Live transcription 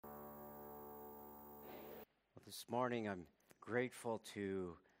This morning I'm grateful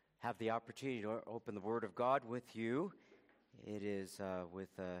to have the opportunity to open the Word of God with you. It is with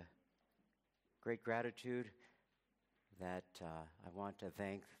great gratitude that I want to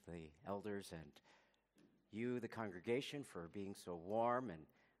thank the elders and you, the congregation, for being so warm and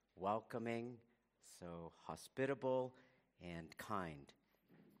welcoming, so hospitable and kind.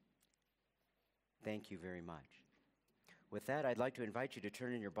 Thank you very much. With that, I'd like to invite you to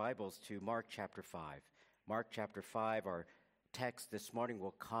turn in your Bibles to Mark chapter 5. Mark chapter 5, our text this morning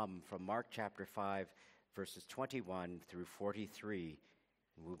will come from Mark chapter 5, verses 21 through 43.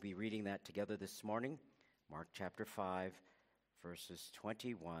 We'll be reading that together this morning. Mark chapter 5, verses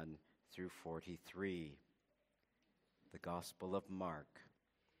 21 through 43. The Gospel of Mark.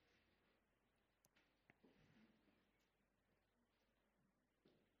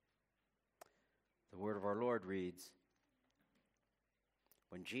 The word of our Lord reads,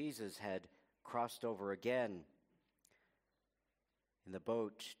 "When Jesus had crossed over again in the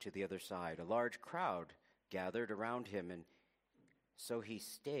boat to the other side, a large crowd gathered around him, and so he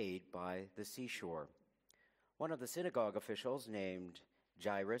stayed by the seashore. One of the synagogue officials named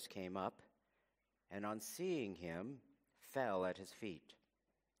Jairus came up, and on seeing him, fell at his feet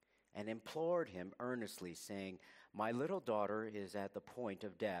and implored him earnestly, saying, 'My little daughter is at the point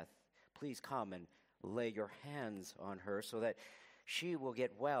of death. Please come and lay your hands on her so that she will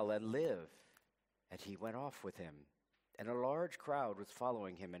get well and live.' And he went off with him, and a large crowd was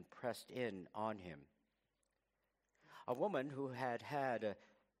following him and pressed in on him. A woman who had had a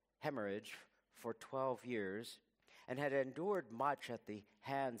hemorrhage for 12 years and had endured much at the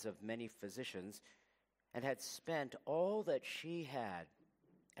hands of many physicians and had spent all that she had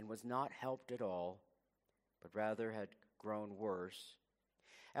and was not helped at all, but rather had grown worse.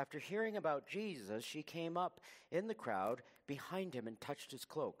 After hearing about Jesus, she came up in the crowd behind him and touched his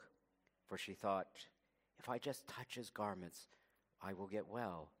cloak. For she thought, 'If I just touch his garments, I will get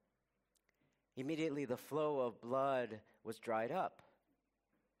well.' Immediately the flow of blood was dried up,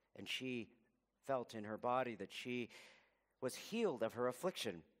 and she felt in her body that she was healed of her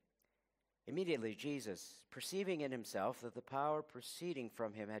affliction. Immediately Jesus, perceiving in himself that the power proceeding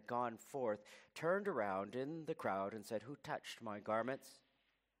from him had gone forth, turned around in the crowd and said, 'Who touched my garments?'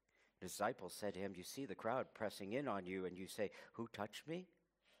 The disciples said to him, 'You see the crowd pressing in on you, and you say, "Who touched me?"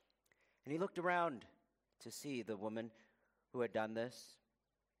 And he looked around to see the woman who had done this.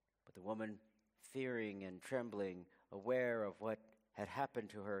 But the woman, fearing and trembling, aware of what had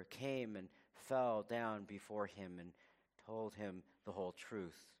happened to her, came and fell down before him and told him the whole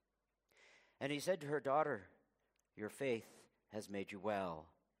truth. And he said to her, 'Daughter, your faith has made you well.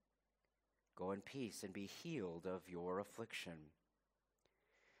 Go in peace and be healed of your affliction.'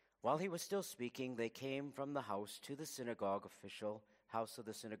 While he was still speaking, they came from the house of the synagogue official,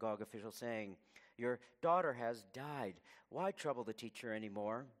 saying, 'Your daughter has died. Why trouble the teacher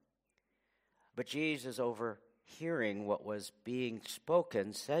anymore?' But Jesus, overhearing what was being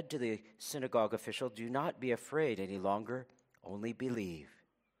spoken, said to the synagogue official, 'Do not be afraid any longer, only believe.'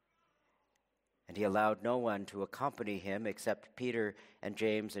 And he allowed no one to accompany him except Peter and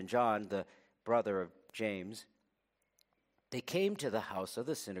James and John, the brother of James. They came to the house of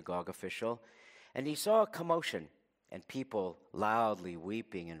the synagogue official, and he saw a commotion and people loudly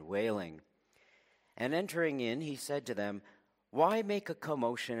weeping and wailing. And entering in, he said to them, 'Why make a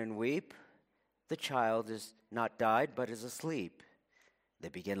commotion and weep? The child is not died, but is asleep.' They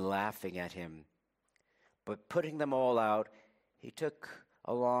began laughing at him. But putting them all out, he took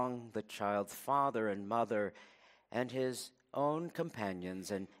along the child's father and mother and his own companions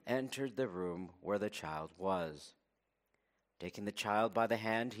and entered the room where the child was. Taking the child by the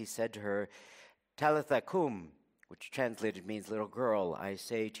hand, he said to her, 'Talitha cum,' which translated means, 'Little girl, I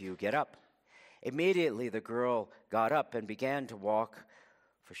say to you, get up.' Immediately the girl got up and began to walk,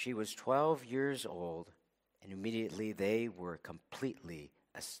 for she was 12 years old, and immediately they were completely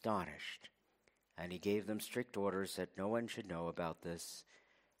astonished. And he gave them strict orders that no one should know about this,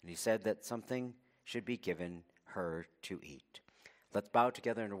 and he said that something should be given her to eat." Let's bow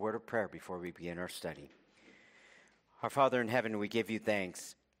together in a word of prayer before we begin our study. Our Father in heaven, we give you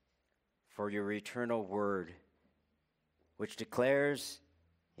thanks for your eternal word, which declares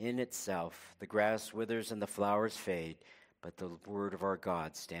in itself, "The grass withers and the flowers fade, but the word of our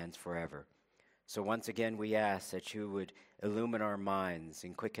God stands forever." So once again we ask that you would illumine our minds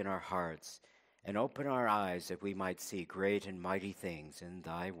and quicken our hearts and open our eyes that we might see great and mighty things in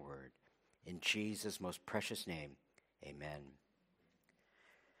thy word. In Jesus' most precious name, amen.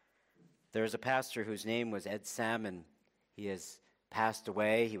 There is a pastor whose name was Ed Salmon. He has passed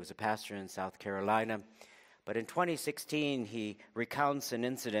away. He was a pastor in South Carolina. But in 2016, he recounts an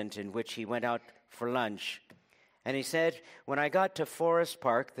incident in which he went out for lunch And he said, when I got to Forest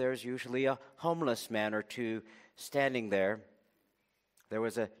Park, there's usually a homeless man or two standing there. There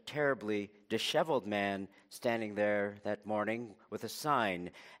was a terribly disheveled man standing there that morning with a sign,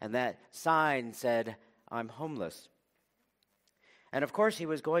 and that sign said, I'm homeless. And of course, he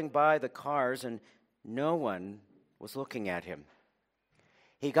was going by the cars, and no one was looking at him.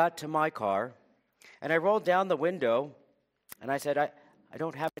 He got to my car, and I rolled down the window, and I said, I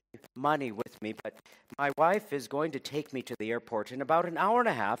don't have any money with me, but my wife is going to take me to the airport in about an hour and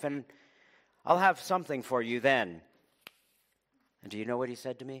a half, and I'll have something for you then. And do you know what he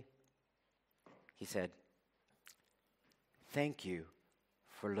said to me? He said, thank you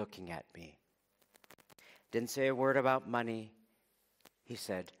for looking at me. Didn't say a word about money. He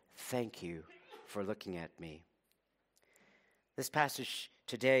said, thank you for looking at me. This passage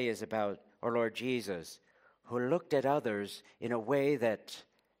today is about our Lord Jesus, who looked at others in a way that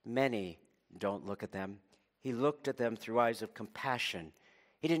many don't look at them. He looked at them through eyes of compassion.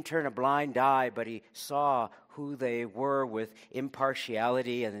 He didn't turn a blind eye, but he saw who they were with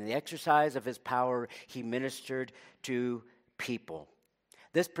impartiality, and in the exercise of his power, he ministered to people.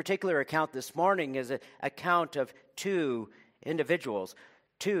 This particular account this morning is an account of two individuals,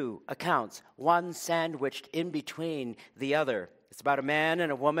 two accounts, one sandwiched in between the other. It's about a man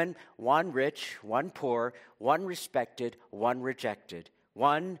and a woman, one rich, one poor, one respected, one rejected,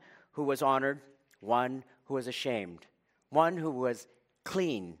 one who was honored, one who was ashamed, one who was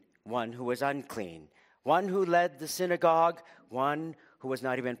clean, one who was unclean, one who led the synagogue, one who was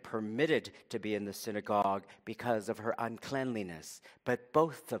not even permitted to be in the synagogue because of her uncleanliness. But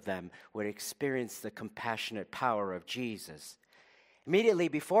both of them would experience the compassionate power of Jesus. Immediately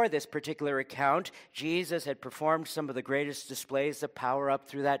before this particular account, Jesus had performed some of the greatest displays of power up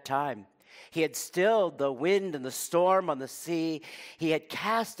through that time. He had stilled the wind and the storm on the sea. He had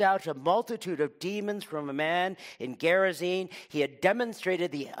cast out a multitude of demons from a man in Gerasene. He had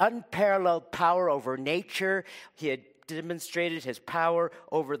demonstrated the unparalleled power over nature. He had demonstrated his power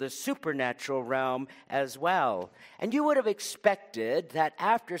over the supernatural realm as well. And you would have expected that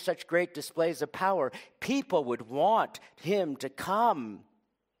after such great displays of power, people would want him to come.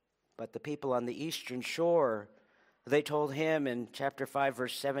 But the people on the eastern shore, they told him in chapter 5,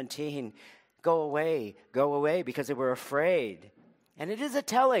 verse 17, go away, because they were afraid. And it is a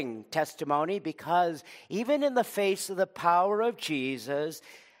telling testimony because even in the face of the power of Jesus,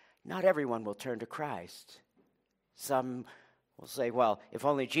 not everyone will turn to Christ. Some will say, well, if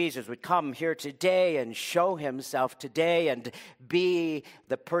only Jesus would come here today and show himself today and be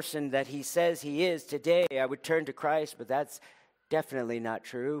the person that he says he is today, I would turn to Christ. But that's definitely not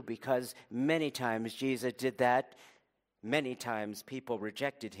true, because many times Jesus did that. Many times people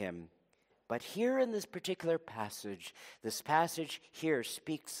rejected him. But here in this particular passage, this passage here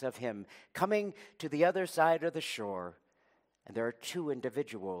speaks of him coming to the other side of the shore. And there are two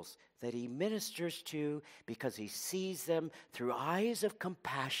individuals that he ministers to because he sees them through eyes of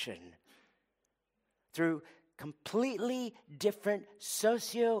compassion, through completely different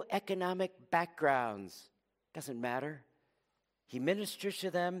socioeconomic backgrounds. Doesn't matter. He ministers to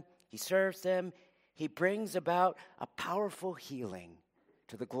them, he serves them, he brings about a powerful healing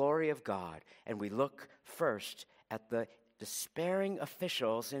to the glory of God. And we look first at the despairing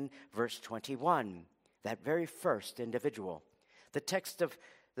officials in verse 21, that very first individual. The text of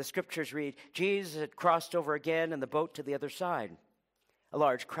the scriptures read, Jesus had crossed over again in the boat to the other side. A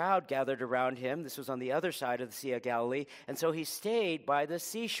large crowd gathered around him. This was on the other side of the Sea of Galilee, and so he stayed by the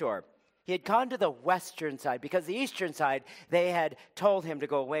seashore. He had gone to the western side because the eastern side, they had told him to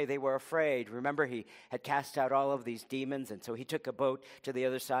go away. They were afraid. Remember, he had cast out all of these demons, and so he took a boat to the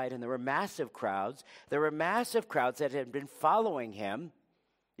other side, and there were massive crowds. There were massive crowds that had been following him.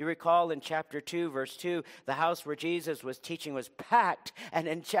 You recall in chapter 2, verse 2, the house where Jesus was teaching was packed. And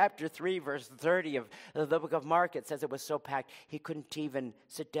in chapter 3, verse 30 of the book of Mark, it says it was so packed he couldn't even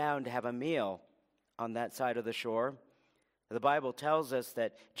sit down to have a meal on that side of the shore. The Bible tells us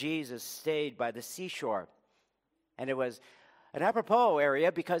that Jesus stayed by the seashore. And it was an apropos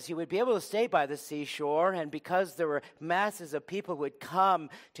area because he would be able to stay by the seashore, and because there were masses of people who would come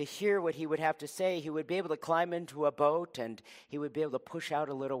to hear what he would have to say, he would be able to climb into a boat and he would be able to push out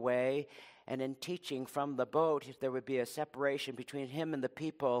a little way. And in teaching from the boat, there would be a separation between him and the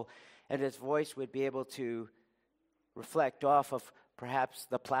people, and his voice would be able to reflect off of perhaps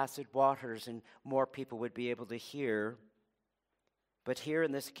the placid waters, and more people would be able to hear. But here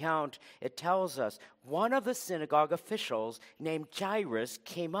in this account, it tells us one of the synagogue officials named Jairus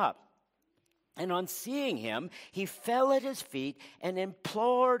came up. And on seeing him, he fell at his feet and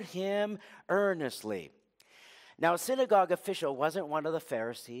implored him earnestly. Now, a synagogue official wasn't one of the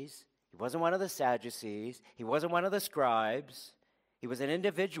Pharisees. He wasn't one of the Sadducees. He wasn't one of the scribes. He was an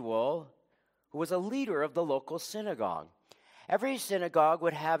individual who was a leader of the local synagogue. Every synagogue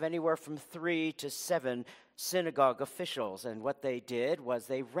would have anywhere from 3 to 7 synagogue officials, and what they did was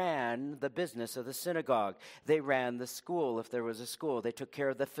they ran the business of the synagogue. They ran the school, if there was a school. They took care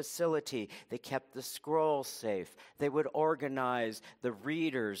of the facility. They kept the scrolls safe. They would organize the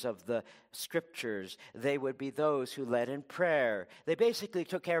readers of the scriptures. They would be those who led in prayer. They basically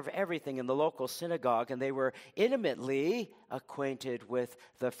took care of everything in the local synagogue, and they were intimately acquainted with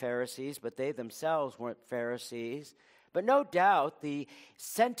the Pharisees, but they themselves weren't Pharisees. But no doubt the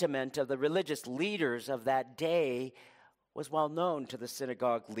sentiment of the religious leaders of that day was well known to the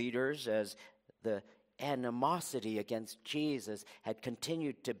synagogue leaders, as the animosity against Jesus had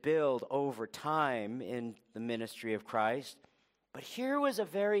continued to build over time in the ministry of Christ. But here was a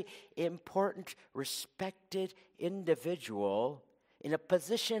very important, respected individual in a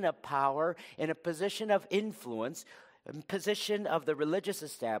position of power, in a position of influence, in position of the religious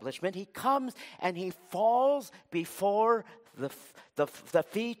establishment. He comes and he falls before the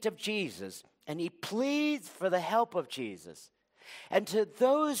feet of Jesus, and he pleads for the help of Jesus. And to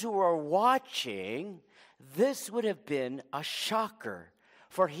those who are watching, this would have been a shocker,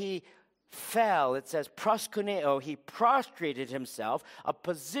 for he fell, it says, proskuneo, he prostrated himself, a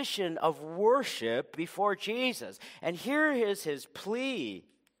position of worship before Jesus. And here is his plea.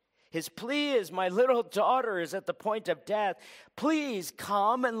 His plea is, my little daughter is at the point of death. Please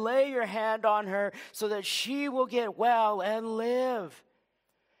come and lay your hand on her so that she will get well and live.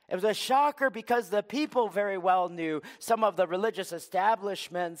 It was a shocker because the people very well knew some of the religious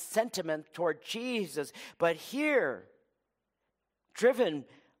establishment's sentiment toward Jesus. But here, driven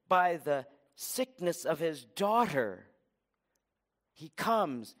by the sickness of his daughter, he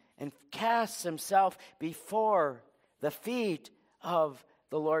comes and casts himself before the feet of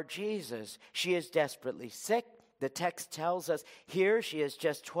the Lord Jesus. She is desperately sick. The text tells us here she is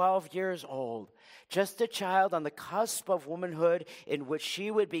just 12 years old, just a child on the cusp of womanhood, in which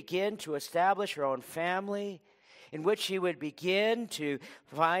she would begin to establish her own family, in which she would begin to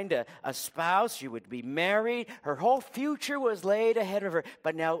find a spouse. She would be married. Her whole future was laid ahead of her.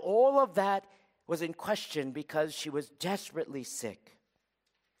 But now all of that was in question because she was desperately sick.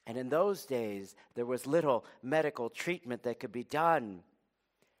 And in those days, there was little medical treatment that could be done.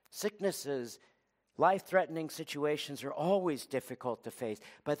 Sicknesses, life-threatening situations are always difficult to face,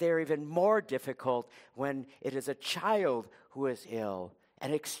 but they're even more difficult when it is a child who is ill,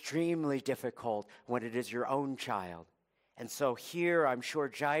 and extremely difficult when it is your own child. And so here, I'm sure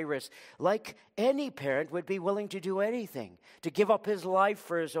Jairus, like any parent, would be willing to do anything, to give up his life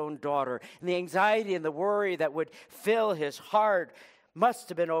for his own daughter. And the anxiety and the worry that would fill his heart must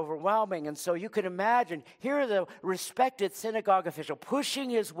have been overwhelming. And so you can imagine, here is a respected synagogue official pushing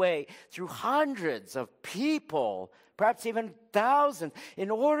his way through hundreds of people, perhaps even thousands,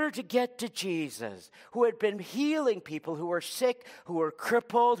 in order to get to Jesus, who had been healing people who were sick, who were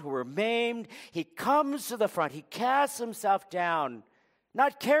crippled, who were maimed. He comes to the front. He casts himself down,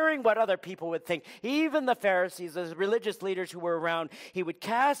 not caring what other people would think. Even the Pharisees, the religious leaders who were around, he would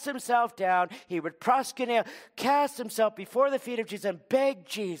cast himself down. He would proskuneo, cast himself before the feet of Jesus and beg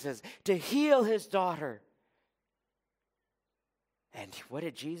Jesus to heal his daughter. And what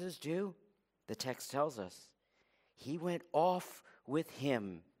did Jesus do? The text tells us he went off with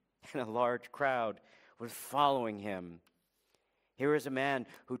him, and a large crowd was following him. Here is a man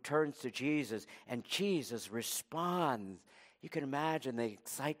who turns to Jesus, and Jesus responds. You can imagine the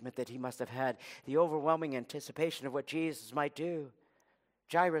excitement that he must have had, the overwhelming anticipation of what Jesus might do.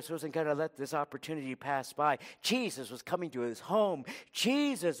 Jairus wasn't going to let this opportunity pass by. Jesus was coming to his home.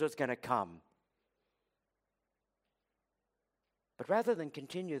 Jesus was going to come. But rather than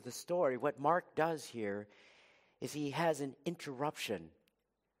continue the story, what Mark does here is he has an interruption.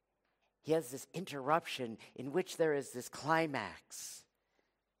 He has this interruption in which there is this climax.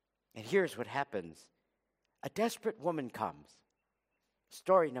 And here's what happens. A desperate woman comes.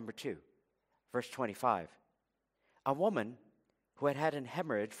 Story number 2, verse 25. A woman who had had an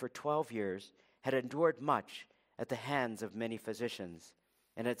hemorrhage for 12 years had endured much at the hands of many physicians,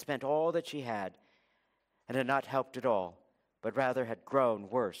 and had spent all that she had, and had not helped at all, but rather had grown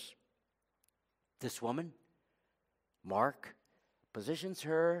worse. This woman, Mark positions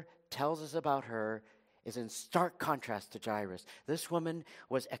her, tells us about her, is in stark contrast to Jairus. This woman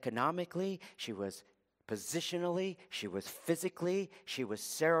was economically, she was positionally, she was physically, she was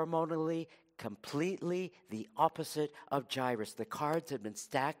ceremonially, completely the opposite of Jairus. The cards had been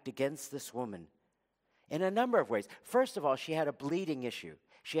stacked against this woman in a number of ways. First of all, she had a bleeding issue.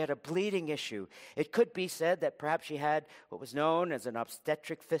 She had a bleeding issue. It could be said that perhaps she had what was known as an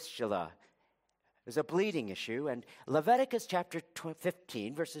obstetric fistula. It was a bleeding issue, and Leviticus chapter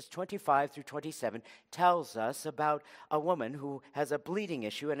 15, verses 25 through 27, tells us about a woman who has a bleeding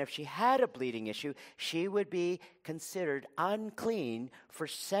issue, and if she had a bleeding issue, she would be considered unclean for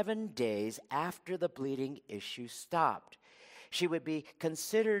 7 days after the bleeding issue stopped. She would be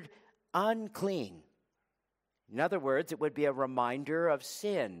considered unclean. In other words, it would be a reminder of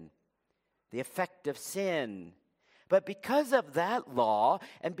sin, the effect of sin. But because of that law,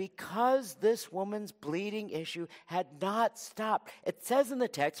 and because this woman's bleeding issue had not stopped, it says in the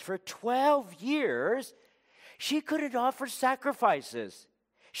text, for 12 years, she couldn't offer sacrifices.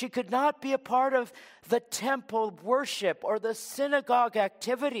 She could not be a part of the temple worship or the synagogue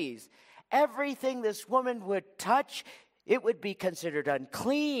activities. Everything this woman would touch, it would be considered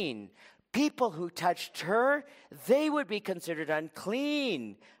unclean. People who touched her, they would be considered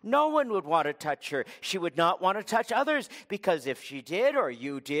unclean. No one would want to touch her. She would not want to touch others, because if she did or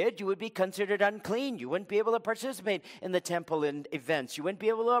you did, you would be considered unclean. You wouldn't be able to participate in the temple events. You wouldn't be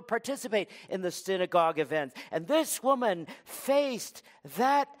able to participate in the synagogue events. And this woman faced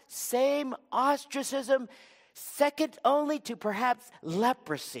that same ostracism, second only to perhaps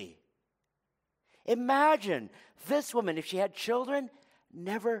leprosy. Imagine this woman, if she had children,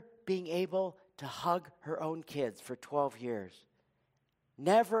 never being able to hug her own kids for 12 years.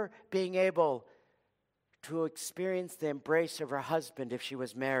 Never being able to experience the embrace of her husband if she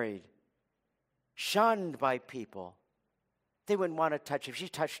was married. Shunned by people. They wouldn't want to touch. If she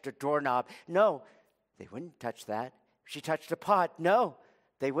touched a doorknob, no, they wouldn't touch that. If she touched a pot, no,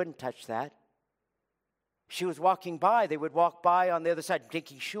 they wouldn't touch that. She was walking by, they would walk by on the other side,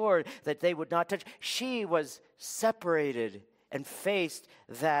 making sure that they would not touch. She was separated and faced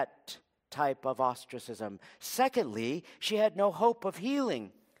that type of ostracism. Secondly, she had no hope of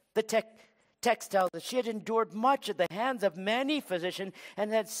healing. The text tells us she had endured much at the hands of many physicians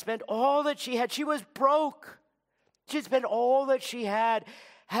and had spent all that she had. She was broke. She spent all that she had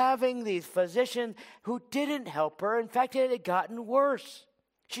having these physicians who didn't help her. In fact, it had gotten worse.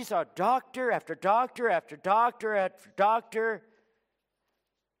 She saw doctor after doctor after doctor after doctor.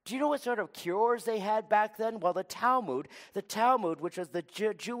 Do you know what sort of cures they had back then? Well, the Talmud, which was the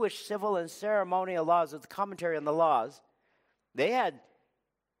Jewish civil and ceremonial laws, was the commentary on the laws, they had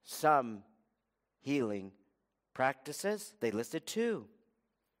some healing practices. They listed two.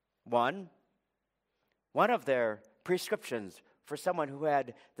 One of their prescriptions for someone who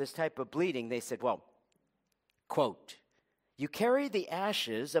had this type of bleeding, they said, well, quote, you carry the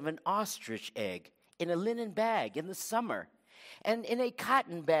ashes of an ostrich egg in a linen bag in the summer, and in a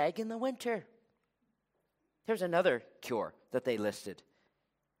cotton bag in the winter. Here's another cure that they listed.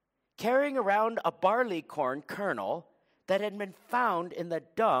 Carrying around a barley corn kernel that had been found in the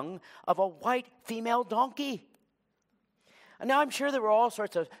dung of a white female donkey. And now I'm sure there were all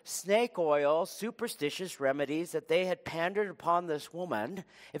sorts of snake oil, superstitious remedies that they had pandered upon this woman.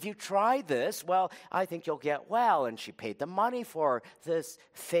 If you try this, well, I think you'll get well. And she paid the money for this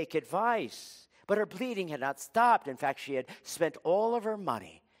fake advice. But her bleeding had not stopped. In fact, she had spent all of her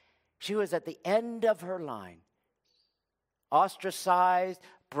money. She was at the end of her line. Ostracized,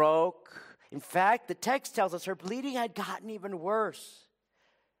 broke. In fact, the text tells us her bleeding had gotten even worse.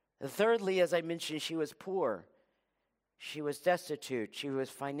 And thirdly, as I mentioned, she was poor. She was destitute. She was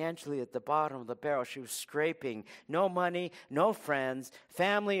financially at the bottom of the barrel. She was scraping. No money, no friends,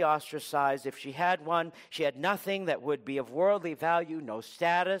 family ostracized. If she had one, she had nothing that would be of worldly value, no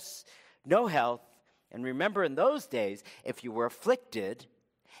status, no health. And remember, in those days, if you were afflicted,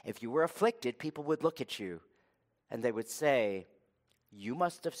 people would look at you and they would say, you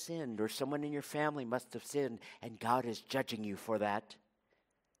must have sinned, or someone in your family must have sinned, and God is judging you for that.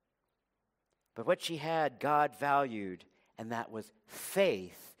 But what she had, God valued, and that was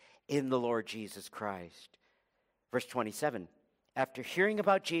faith in the Lord Jesus Christ. Verse 27. After hearing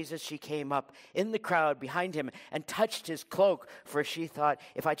about Jesus, she came up in the crowd behind him and touched his cloak, for she thought,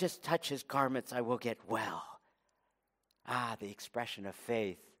 if I just touch his garments, I will get well. Ah, the expression of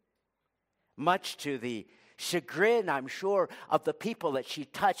faith. Much to the chagrin, I'm sure, of the people that she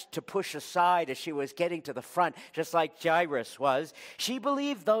touched to push aside as she was getting to the front, just like Jairus was. She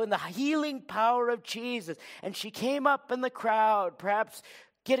believed, though, in the healing power of Jesus, and she came up in the crowd, perhaps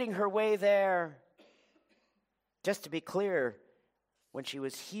getting her way there. Just to be clear, when she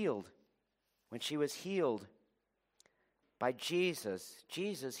was healed by Jesus,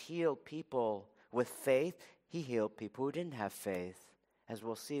 Jesus healed people with faith. He healed people who didn't have faith. As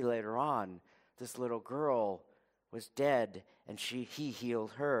we'll see later on, this little girl was dead, and he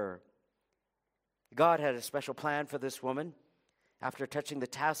healed her. God had a special plan for this woman. after touching the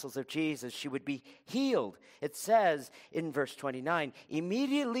tassels of Jesus, she would be healed. It says in verse 29,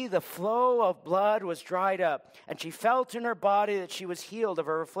 immediately the flow of blood was dried up, and she felt in her body that she was healed of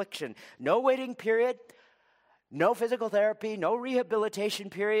her affliction. No waiting period, no physical therapy, no rehabilitation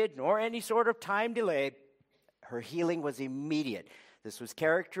period, nor any sort of time delay. Her healing was immediate. This was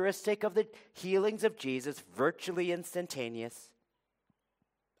characteristic of the healings of Jesus, virtually instantaneous.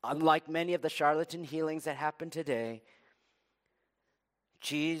 Unlike many of the charlatan healings that happen today,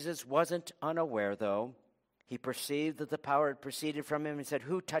 Jesus wasn't unaware, though. He perceived that the power had proceeded from him and said,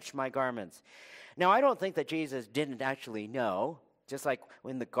 "Who touched my garments?" Now, I don't think that Jesus didn't actually know. Just like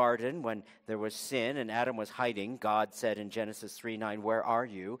in the garden when there was sin and Adam was hiding, God said in Genesis 3:9, "Where are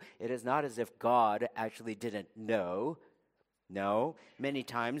you?" It is not as if God actually didn't know. No, many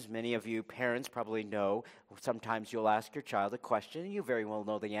times, many of you parents probably know, sometimes you'll ask your child a question, and you very well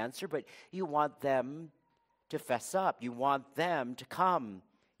know the answer, but you want them to fess up. You want them to come.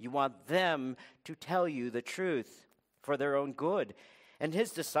 You want them to tell you the truth for their own good. And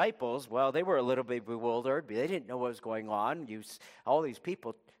his disciples, well, they were a little bit bewildered. They didn't know what was going on. All these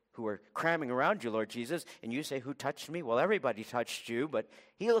people who were cramming around you, Lord Jesus, and you say, "Who touched me?" Well, everybody touched you, but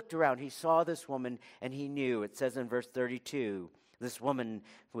he looked around. He saw this woman, and he knew. It says in verse 32, this woman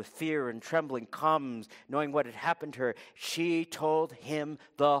with fear and trembling comes, knowing what had happened to her. She told him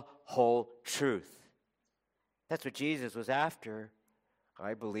the whole truth. That's what Jesus was after,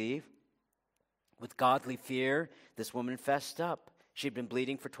 I believe. With godly fear, this woman fessed up. She'd been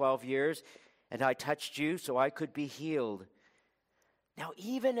bleeding for 12 years, and I touched you so I could be healed. Now,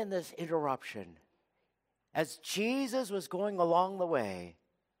 even in this interruption, as Jesus was going along the way,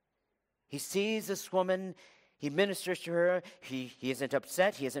 he sees this woman, he ministers to her, he isn't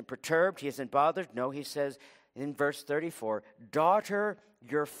upset, he isn't perturbed, he isn't bothered. No, he says in verse 34, "Daughter,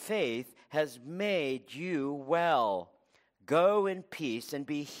 your faith has made you well. Go in peace and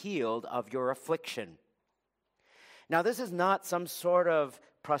be healed of your affliction." Now, this is not some sort of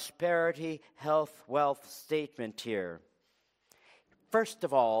prosperity, health, wealth statement here. First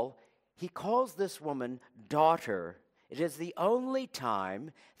of all, he calls this woman daughter. It is the only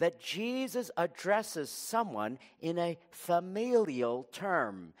time that Jesus addresses someone in a familial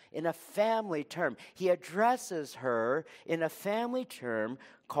term, in a family term. He addresses her in a family term,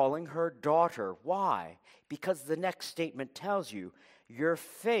 calling her daughter. Why? Because the next statement tells you, your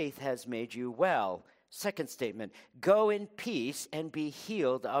faith has made you well. Second statement, go in peace and be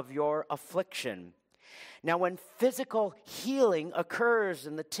healed of your affliction. Now, when physical healing occurs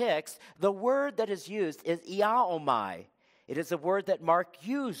in the text, the word that is used is iaomai. It is a word that Mark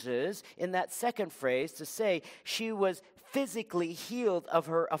uses in that second phrase to say she was physically healed of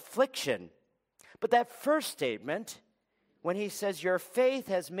her affliction. But that first statement, when he says, your faith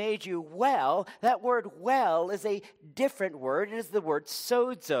has made you well, that word well is a different word. It is the word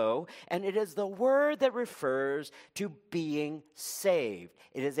sozo, and it is the word that refers to being saved.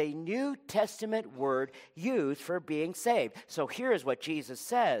 It is a New Testament word used for being saved. So here is what Jesus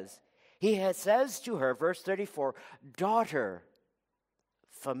says. He says to her, verse 34, daughter,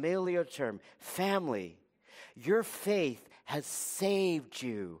 familiar term, family, your faith has saved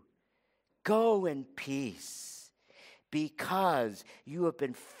you. Go in peace, because you have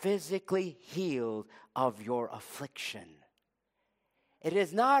been physically healed of your affliction. It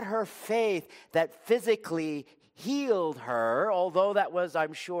is not her faith that physically healed her, although that was,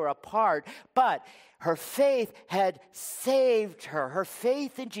 I'm sure, a part, but her faith had saved her, her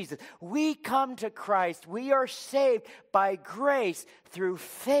faith in Jesus. We come to Christ. We are saved by grace through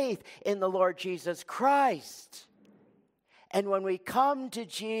faith in the Lord Jesus Christ. And when we come to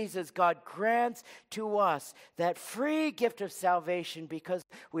Jesus, God grants to us that free gift of salvation because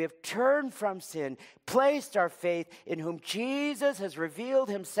we have turned from sin, placed our faith in whom Jesus has revealed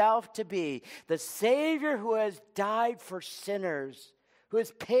himself to be, the Savior who has died for sinners, who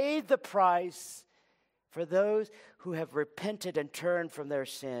has paid the price for those who have repented and turned from their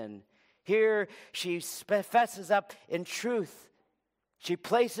sin. Here she fesses up in truth. She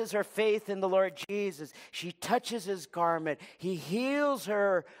places her faith in the Lord Jesus. She touches his garment. He heals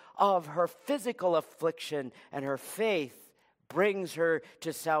her of her physical affliction, and her faith brings her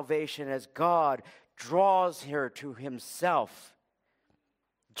to salvation as God draws her to himself.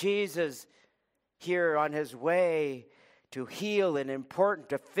 Jesus, here on his way to heal an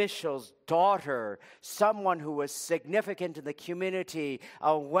important official's daughter, someone who was significant in the community,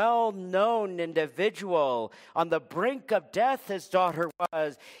 a well-known individual. On the brink of death, his daughter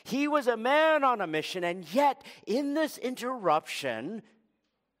was. He was a man on a mission, and yet in this interruption,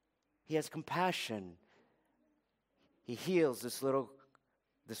 he has compassion. He heals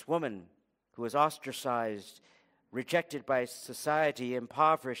this woman who was ostracized rejected by society,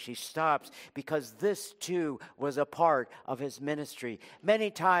 impoverished, he stops because this too was a part of his ministry. Many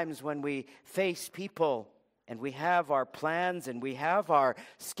times when we face people and we have our plans and we have our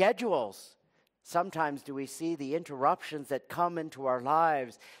schedules, sometimes do we see the interruptions that come into our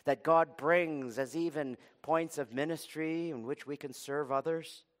lives that God brings as even points of ministry in which we can serve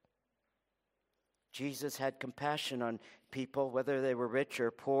others? Jesus had compassion on people, whether they were rich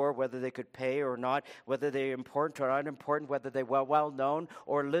or poor, whether they could pay or not, whether they were important or unimportant, whether they were well known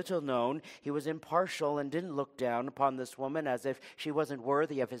or little known. He was impartial and didn't look down upon this woman as if she wasn't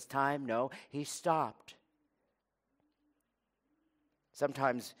worthy of his time. No, he stopped.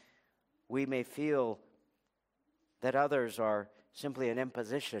 Sometimes we may feel that others are simply an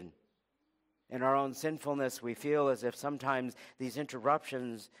imposition. In our own sinfulness, we feel as if sometimes these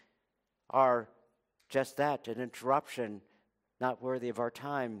interruptions are just that, an interruption, not worthy of our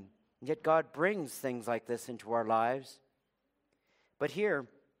time. And yet God brings things like this into our lives. But here,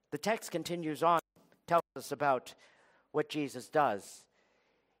 the text continues on, tells us about what Jesus does.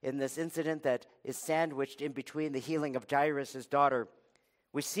 In this incident that is sandwiched in between the healing of Jairus' daughter,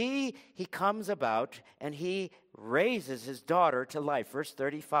 we see he comes about and he raises his daughter to life. Verse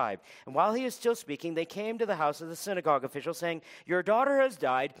 35. And while he is still speaking, they came to the house of the synagogue official, saying, "Your daughter has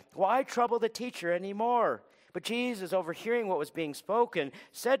died. Why trouble the teacher anymore?" But Jesus, overhearing what was being spoken,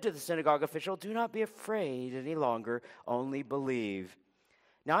 said to the synagogue official, "Do not be afraid any longer, only believe."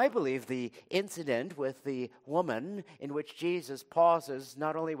 Now, I believe the incident with the woman in which Jesus pauses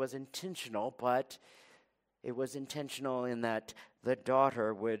not only was intentional, but it was intentional in that the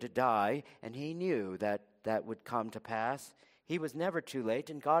daughter would die, and he knew that that would come to pass. He was never too late,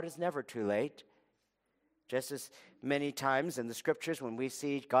 and God is never too late. Just as many times in the scriptures when we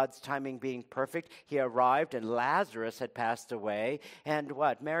see God's timing being perfect, he arrived and Lazarus had passed away. And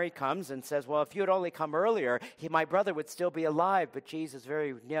what? Mary comes and says, well, if you had only come earlier, my brother would still be alive. But Jesus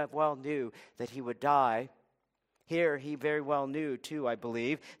very well knew that he would die. Here, he very well knew, too, I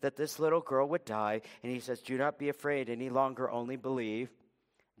believe, that this little girl would die. And he says, do not be afraid any longer, only believe.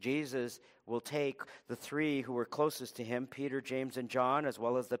 Jesus will take the three who were closest to him, Peter, James, and John, as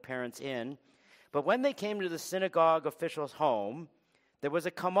well as the parents in. But when they came to the synagogue official's home, there was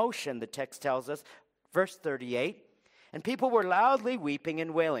a commotion, the text tells us, verse 38, and people were loudly weeping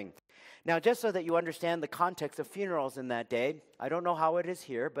and wailing. Now, just so that you understand the context of funerals in that day, I don't know how it is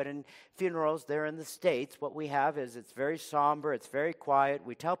here, but in funerals there in the States, what we have is it's very somber, it's very quiet.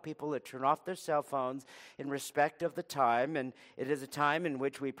 We tell people to turn off their cell phones in respect of the time, and it is a time in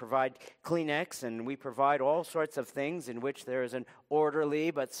which we provide Kleenex and we provide all sorts of things in which there is an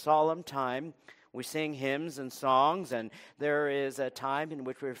orderly but solemn time. We sing hymns and songs, and there is a time in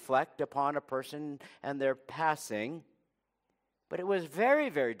which we reflect upon a person and their passing. But it was very,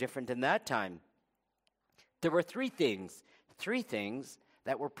 very different in that time. There were three things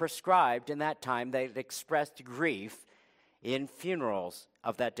that were prescribed in that time that expressed grief in funerals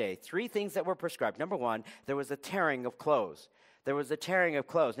of that day. Three things that were prescribed. Number one, there was a tearing of clothes. There was a tearing of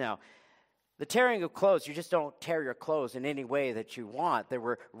clothes. Now, the tearing of clothes, you just don't tear your clothes in any way that you want. There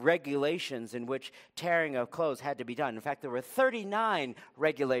were regulations in which tearing of clothes had to be done. In fact, there were 39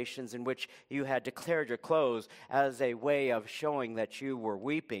 regulations in which you had declared your clothes as a way of showing that you were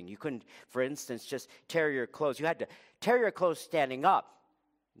weeping. You couldn't, for instance, just tear your clothes. You had to tear your clothes standing up.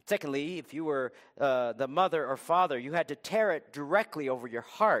 Secondly, if you were the mother or father, you had to tear it directly over your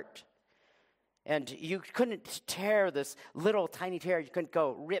heart. And you couldn't tear this little tiny tear. You couldn't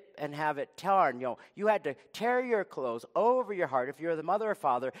go rip and have it torn. You had to tear your clothes over your heart, if you were the mother or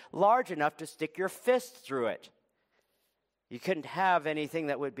father, large enough to stick your fist through it. You couldn't have anything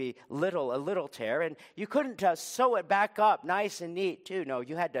that would be a little tear. And you couldn't sew it back up nice and neat, too. No,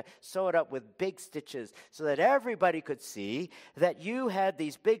 you had to sew it up with big stitches so that everybody could see that you had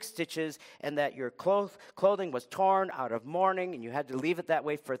these big stitches and that your clothing was torn out of mourning, and you had to leave it that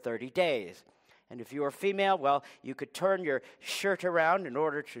way for 30 days. And if you were female, well, you could turn your shirt around in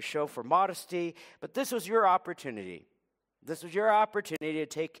order to show for modesty. But this was your opportunity. This was your opportunity to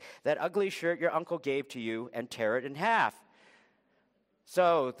take that ugly shirt your uncle gave to you and tear it in half.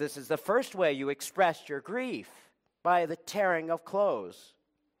 So this is the first way you expressed your grief, by the tearing of clothes.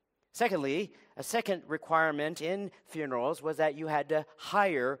 Secondly, a second requirement in funerals was that you had to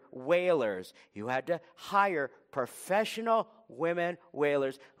hire wailers. You had to hire professional women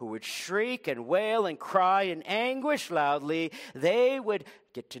wailers who would shriek and wail and cry in anguish loudly. They would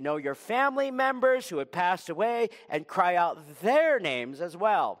get to know your family members who had passed away and cry out their names as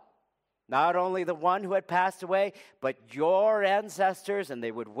well. Not only the one who had passed away, but your ancestors, and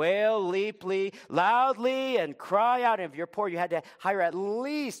they would wail loudly, and cry out. And if you're poor, you had to hire at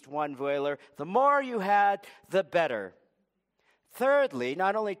least one wailer. The more you had, the better. Thirdly,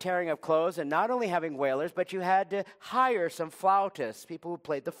 not only tearing of clothes and not only having wailers, but you had to hire some flautists, people who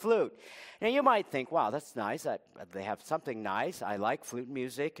played the flute. Now you might think, wow, that's nice. They have something nice. I like flute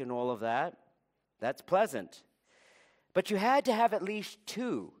music and all of that. That's pleasant. But you had to have at least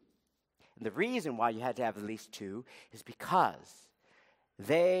two. And the reason why you had to have at least two is because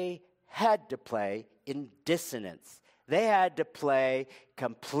they had to play in dissonance. They had to play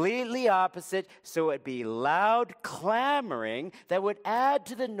completely opposite, so it'd be loud clamoring that would add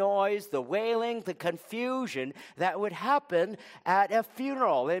to the noise, the wailing, the confusion that would happen at a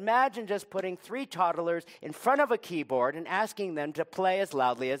funeral. Imagine just putting 3 toddlers in front of a keyboard and asking them to play as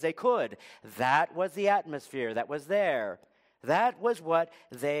loudly as they could. That was the atmosphere that was there. That was what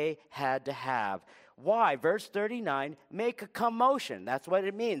they had to have. Why? Verse 39, make a commotion. That's what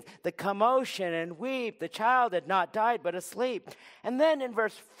it means. The commotion and weep. The child had not died but asleep. And then in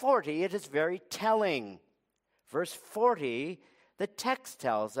verse 40, it is very telling. Verse 40, the text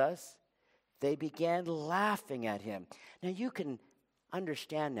tells us they began laughing at him. Now you can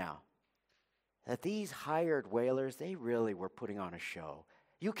understand now that these hired wailers, they really were putting on a show.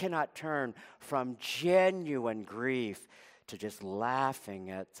 You cannot turn from genuine grief to just laughing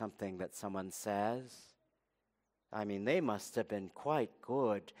at something that someone says. I mean, they must have been quite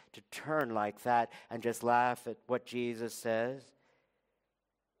good to turn like that and just laugh at what Jesus says.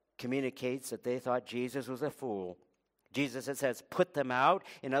 Communicates that they thought Jesus was a fool. Jesus, it says, put them out.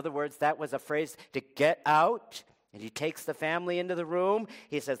 In other words, that was a phrase to get out. And he takes the family into the room.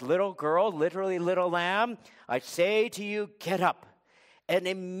 He says, little girl, literally little lamb, I say to you, get up. And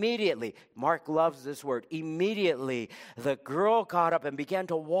immediately, Mark loves this word, immediately, the girl got up and began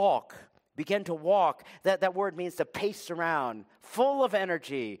to walk. That word means to pace around, full of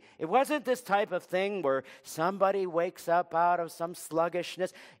energy. It wasn't this type of thing where somebody wakes up out of some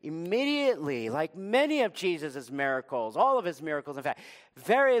sluggishness. Immediately, like many of Jesus' miracles, all of his miracles, in fact,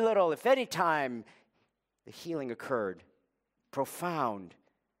 very little, if any time, the healing occurred. Profound.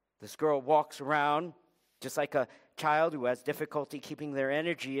 This girl walks around just like a child who has difficulty keeping their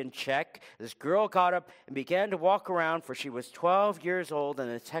energy in check. This girl got up and began to walk around, for she was 12 years old, and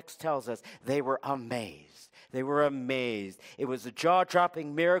the text tells us they were amazed. They were amazed. It was a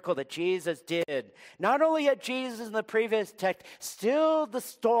jaw-dropping miracle that Jesus did. Not only had Jesus in the previous text stilled the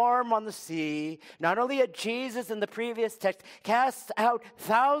storm on the sea, not only had Jesus in the previous text cast out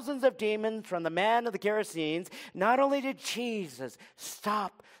thousands of demons from the man of the Gerasenes, not only did Jesus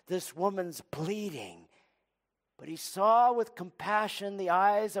stop this woman's bleeding, but he saw with compassion the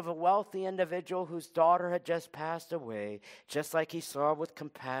eyes of a wealthy individual whose daughter had just passed away, just like he saw with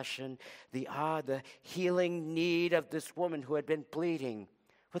compassion the healing need of this woman who had been bleeding.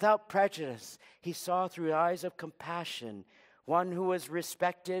 Without prejudice, he saw through the eyes of compassion one who was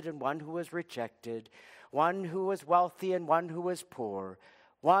respected and one who was rejected, one who was wealthy and one who was poor,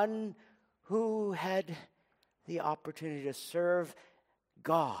 one who had the opportunity to serve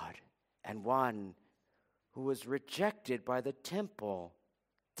God and one who was rejected by the temple,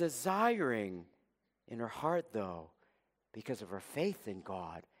 desiring in her heart, though, because of her faith in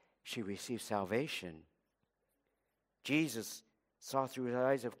God, she received salvation. Jesus saw through his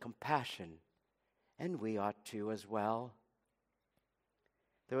eyes of compassion, and we ought to as well.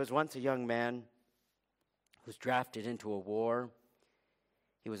 There was once a young man who was drafted into a war.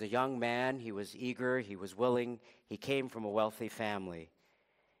 He was a young man, he was eager, he was willing, he came from a wealthy family.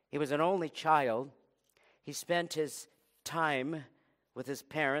 He was an only child. He spent his time with his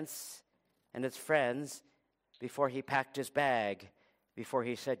parents and his friends before he packed his bag, before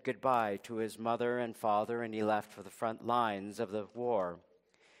he said goodbye to his mother and father, and he left for the front lines of the war.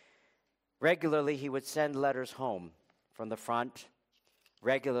 Regularly, he would send letters home from the front.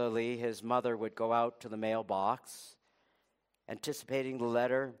 Regularly, his mother would go out to the mailbox, anticipating the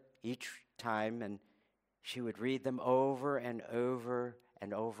letter each time, and she would read them over and over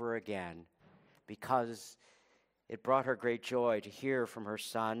and over again, because it brought her great joy to hear from her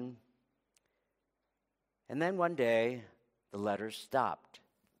son. And then one day, the letters stopped.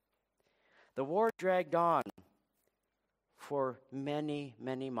 The war dragged on for many,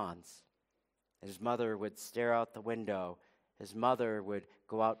 many months. His mother would stare out the window. His mother would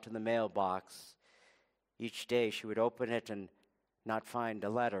go out to the mailbox. Each day, she would open it and not find a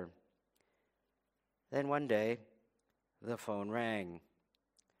letter. Then one day, the phone rang.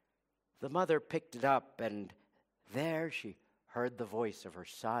 The mother picked it up, and there she heard the voice of her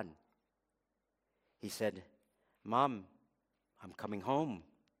son. He said, "Mom, I'm coming home."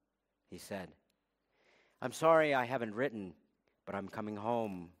 he said. "I'm sorry I haven't written, but I'm coming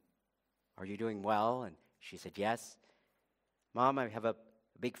home. Are you doing well?" And she said, "Yes." "Mom, I have a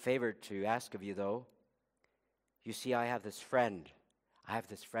big favor to ask of you, though. You see, I have this friend. I have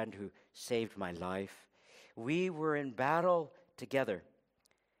this friend who saved my life. We were in battle together.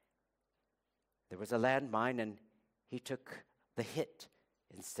 There was a landmine, and he took the hit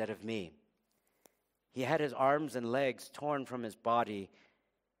instead of me. He had his arms and legs torn from his body,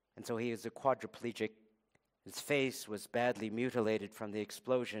 and so he is a quadriplegic. His face was badly mutilated from the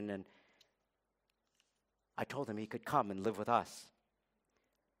explosion, and I told him he could come and live with us.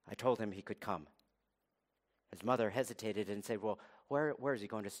 I told him he could come." His mother hesitated and said, "Well, where is he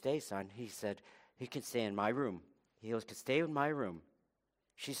going to stay, son?" He said, "He can stay in my room. He can stay in my room."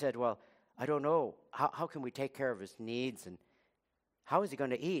 She said, "Well, I don't know. How can we take care of his needs, and how is he going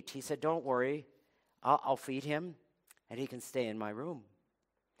to eat?" He said, "Don't worry. I'll feed him, and he can stay in my room."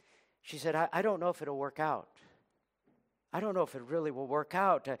 She said, I don't know if it'll work out. I don't know if it really will work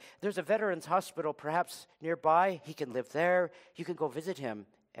out. There's a veterans hospital perhaps nearby. He can live there. You can go visit him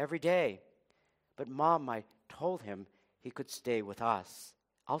every day. But Mom, I told him he could stay with us.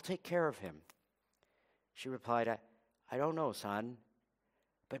 I'll take care of him." She replied, I don't know, son.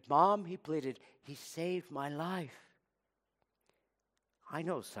 "But Mom," he pleaded, "he saved my life." "I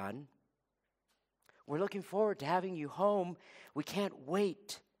know, son. We're looking forward to having you home. We can't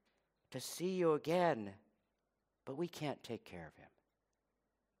wait to see you again, but we can't take care of him."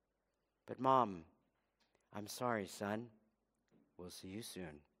 "But Mom, I'm sorry, son. We'll see you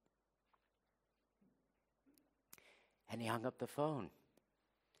soon." And he hung up the phone.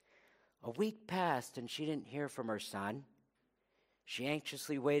 A week passed, and she didn't hear from her son. She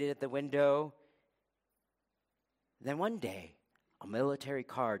anxiously waited at the window. Then one day, a military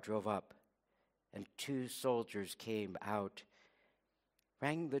car drove up, and 2 soldiers came out,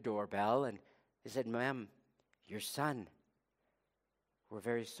 rang the doorbell, and they said, "Ma'am, your son, we're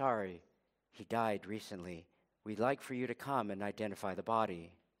very sorry. He died recently. We'd like for you to come and identify the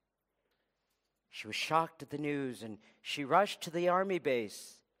body." She was shocked at the news, and she rushed to the army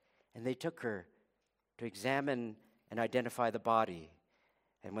base, and they took her to examine and identify the body.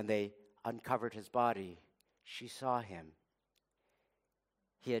 And when they uncovered his body, she saw him.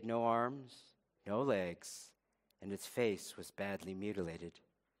 He had no arms, no legs, and his face was badly mutilated.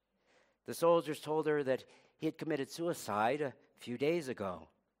 The soldiers told her that he had committed suicide a few days ago.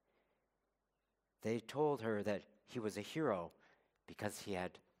 They told her that he was a hero because he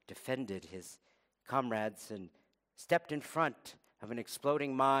had defended his comrades and stepped in front of an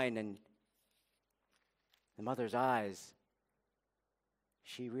exploding mine. And the mother's eyes,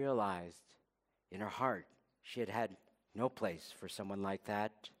 she realized in her heart she had had no place for someone like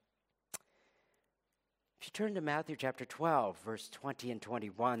that. If you turn to Matthew chapter 12, verse 20 and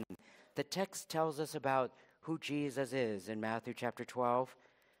 21, the text tells us about who Jesus is in Matthew chapter 12.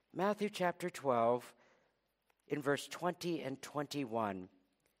 Matthew chapter 12, in verse 20 and 21.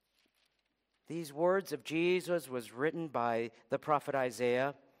 These words of Jesus was written by the prophet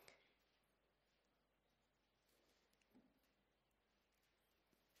Isaiah.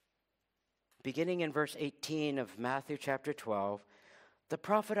 Beginning in verse 18 of Matthew chapter 12, the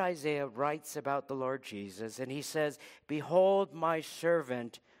prophet Isaiah writes about the Lord Jesus, and he says, "Behold my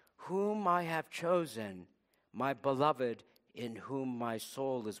servant, whom I have chosen, my beloved, in whom my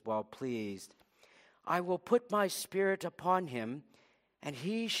soul is well pleased. I will put my spirit upon him, and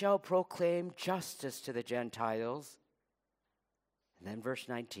he shall proclaim justice to the Gentiles." And then verse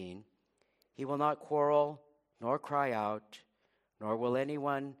 19, "He will not quarrel, nor cry out, nor will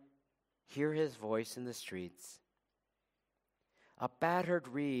anyone hear his voice in the streets. A battered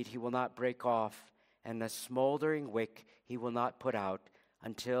reed he will not break off, and a smoldering wick he will not put out,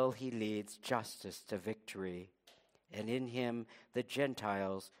 until he leads justice to victory. And in him the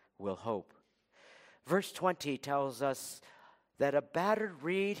Gentiles will hope." Verse 20 tells us that a battered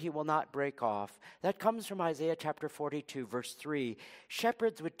reed he will not break off. That comes from Isaiah chapter 42, verse 3.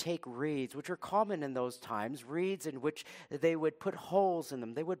 Shepherds would take reeds, which were common in those times, reeds in which they would put holes in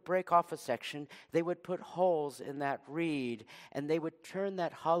them. They would break off a section, they would put holes in that reed, and they would turn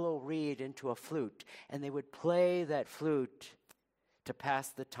that hollow reed into a flute, and they would play that flute to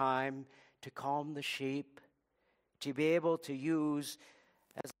pass the time, to calm the sheep, to be able to use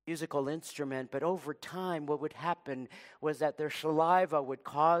as a musical instrument. But over time, what would happen was that their saliva would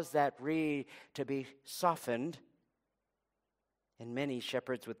cause that reed to be softened. And many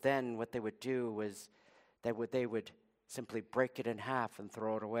shepherds would then, what they would do was they would simply break it in half and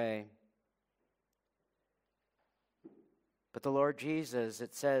throw it away. But the Lord Jesus,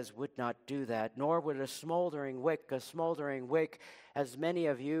 it says, would not do that, nor would a smoldering wick, as many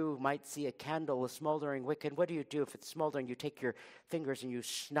of you might see a candle, a smoldering wick. And what do you do if it's smoldering? You take your fingers and you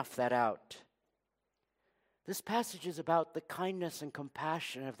snuff that out. This passage is about the kindness and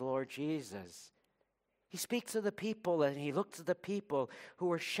compassion of the Lord Jesus. He speaks of the people and he looks at the people who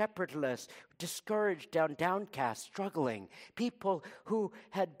were shepherdless, discouraged, downcast, struggling. People who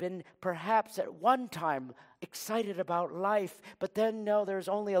had been perhaps at one time excited about life, but then no, there's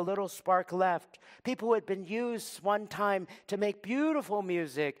only a little spark left. People who had been used one time to make beautiful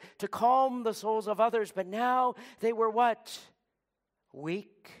music, to calm the souls of others, but now they were what?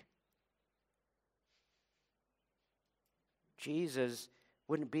 Weak. Jesus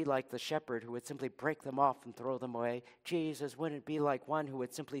wouldn't be like the shepherd who would simply break them off and throw them away. Jesus wouldn't be like one who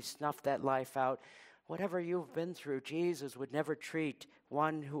would simply snuff that life out. Whatever you've been through, Jesus would never treat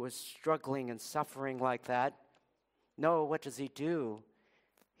one who was struggling and suffering like that. No, what does he do?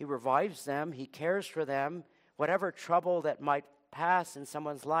 He revives them. He cares for them. Whatever trouble that might pass in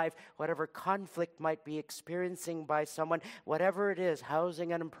someone's life, whatever conflict might be experiencing by someone, whatever it is,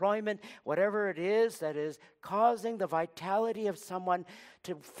 housing and employment, whatever it is that is causing the vitality of someone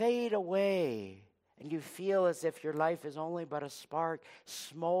to fade away, and you feel as if your life is only but a spark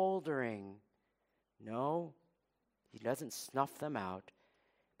smoldering. No, he doesn't snuff them out,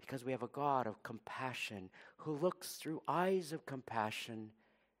 because we have a God of compassion who looks through eyes of compassion,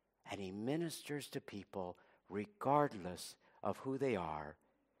 and he ministers to people regardless of who they are.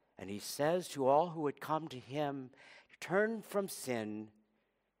 And he says to all who would come to him, turn from sin,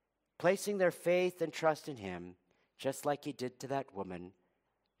 placing their faith and trust in him, just like he did to that woman,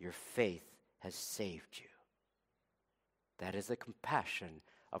 your faith has saved you. That is the compassion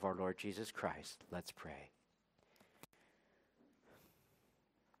of our Lord Jesus Christ. Let's pray.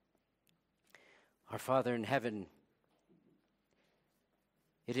 Our Father in heaven,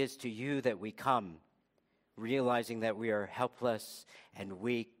 it is to you that we come, realizing that we are helpless and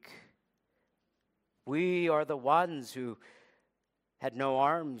weak. We are the ones who had no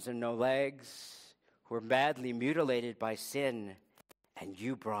arms and no legs, who were badly mutilated by sin, and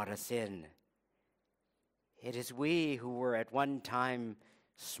you brought us in. It is we who were at one time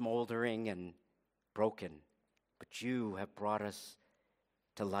smoldering and broken, but you have brought us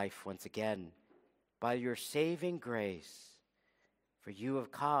to life once again by your saving grace. For you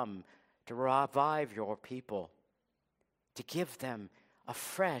have come to revive your people, to give them a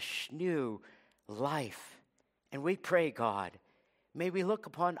fresh, new life. And we pray, God, may we look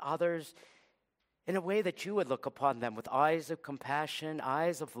upon others in a way that you would look upon them, with eyes of compassion,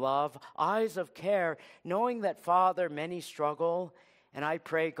 eyes of love, eyes of care, knowing that, Father, many struggle. And I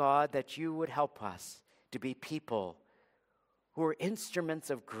pray, God, that you would help us to be people who are instruments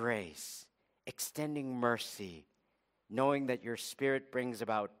of grace, extending mercy, knowing that your Spirit brings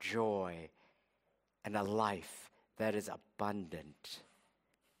about joy and a life that is abundant.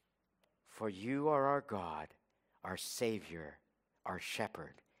 For you are our God, our Savior, our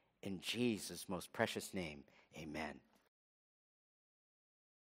Shepherd. In Jesus' most precious name, amen.